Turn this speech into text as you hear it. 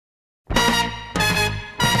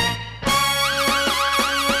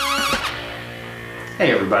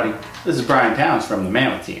Hey everybody, this is Brian Towns from the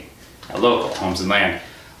Mammoth Team at Local Homes and Land.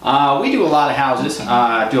 We do a lot of houses, do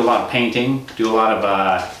a lot of painting, do a lot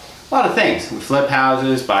of things. We flip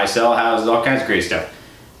houses, buy, sell houses, all kinds of great stuff.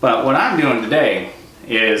 But what I'm doing today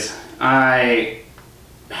is I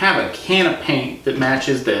have a can of paint that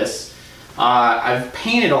matches this. I've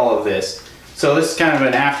painted all of this, so this is kind of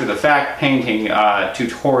an after the fact painting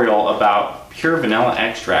tutorial about pure vanilla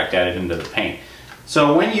extract added into the paint.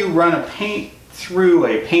 So when you run a paint through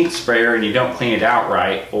a paint sprayer and you don't clean it out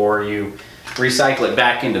right, or you recycle it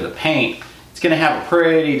back into the paint, it's going to have a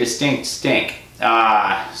pretty distinct stink.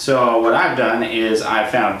 So what I've done is I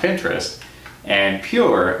found Pinterest, and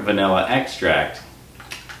pure vanilla extract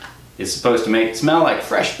is supposed to make it smell like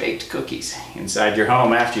fresh baked cookies inside your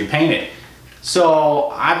home after you paint it. So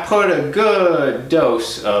I put a good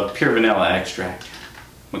dose of pure vanilla extract,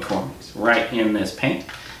 McCormick's, right in this paint.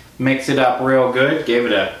 Mix it up real good, gave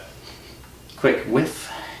it a quick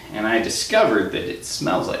whiff, and I discovered that it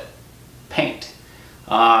smells like paint.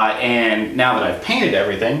 And now that I've painted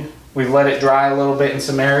everything, we've let it dry a little bit in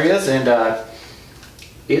some areas, and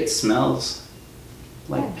it smells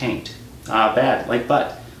like paint. Bad, like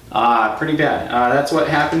butt. Pretty bad. That's what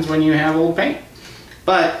happens when you have old paint.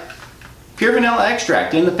 But pure vanilla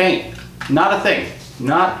extract in the paint, not a thing.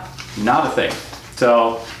 Not a thing.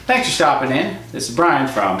 So thanks for stopping in. This is Brian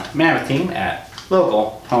from Mammoth Team at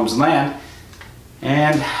Local Homes and Land.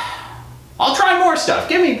 And I'll try more stuff.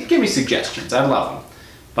 Give me suggestions. I'd love them.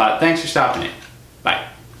 But thanks for stopping in. Bye.